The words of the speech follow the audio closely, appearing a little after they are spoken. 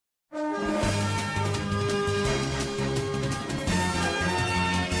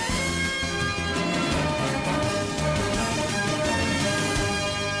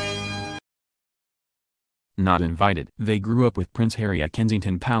not invited. They grew up with Prince Harry at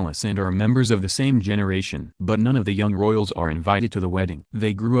Kensington Palace and are members of the same generation. But none of the young royals are invited to the wedding.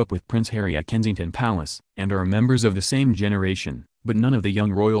 They grew up with Prince Harry at Kensington Palace and are members of the same generation, but none of the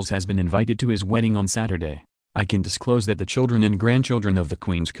young royals has been invited to his wedding on Saturday. I can disclose that the children and grandchildren of the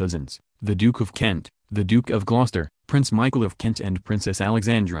Queen's cousins, the Duke of Kent, the Duke of Gloucester, Prince Michael of Kent and Princess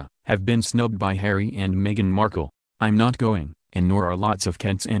Alexandra, have been snubbed by Harry and Meghan Markle. I'm not going, and nor are lots of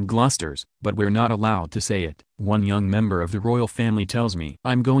Kents and Gloucesters, but we're not allowed to say it. One young member of the royal family tells me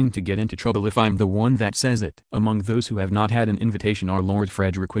I'm going to get into trouble if I'm the one that says it. Among those who have not had an invitation are Lord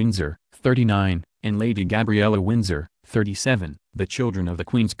Frederick Windsor, 39, and Lady Gabriella Windsor, 37, the children of the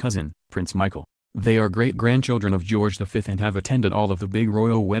Queen's cousin, Prince Michael. They are great-grandchildren of George V and have attended all of the big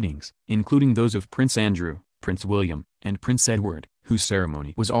royal weddings, including those of Prince Andrew, Prince William, and Prince Edward, whose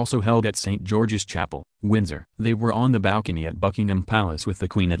ceremony was also held at St. George's Chapel, Windsor. They were on the balcony at Buckingham Palace with the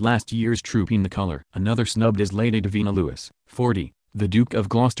Queen at last year's Trooping the Colour. Another snubbed is Lady Davina Lewis, 40, the Duke of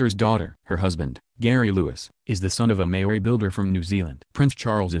Gloucester's daughter. Her husband, Gary Lewis, is the son of a Maori builder from New Zealand. Prince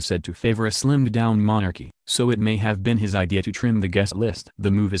Charles is said to favor a slimmed-down monarchy, so it may have been his idea to trim the guest list. The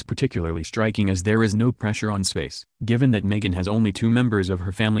move is particularly striking as there is no pressure on space, given that Meghan has only 2 members of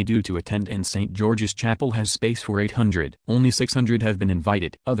her family due to attend and St. George's Chapel has space for 800. Only 600 have been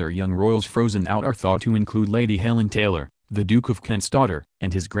invited. Other young royals frozen out are thought to include Lady Helen Taylor, the Duke of Kent's daughter,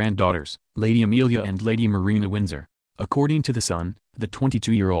 and his granddaughters, Lady Amelia and Lady Marina Windsor. According to The Sun, the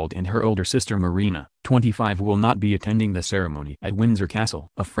 22-year-old and her older sister Marina, 25, will not be attending the ceremony at Windsor Castle.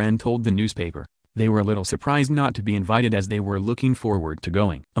 A friend told the newspaper they were a little surprised not to be invited as they were looking forward to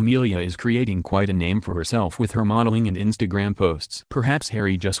going. Amelia is creating quite a name for herself with her modeling and Instagram posts. Perhaps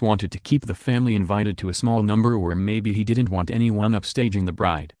Harry just wanted to keep the family invited to a small number, or maybe he didn't want anyone upstaging the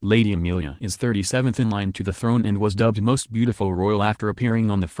bride. Lady Amelia is 37th in line to the throne and was dubbed Most Beautiful Royal after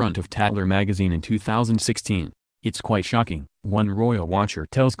appearing on the front of Tatler magazine in 2016. It's quite shocking, one royal watcher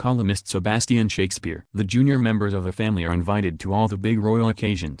tells columnist Sebastian Shakespeare. The junior members of the family are invited to all the big royal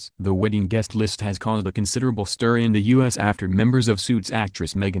occasions. The wedding guest list has caused a considerable stir in the U.S. after members of Suits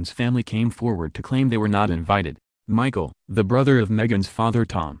actress Meghan's family came forward to claim they were not invited. Michael, the brother of Meghan's father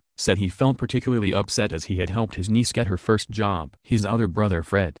Tom, said he felt particularly upset as he had helped his niece get her first job. His other brother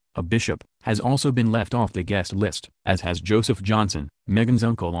Fred, a bishop, has also been left off the guest list, as has Joseph Johnson, Meghan's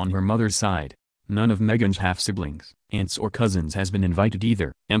uncle on her mother's side. None of Meghan's half-siblings, aunts or cousins has been invited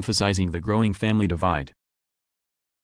either, emphasizing the growing family divide.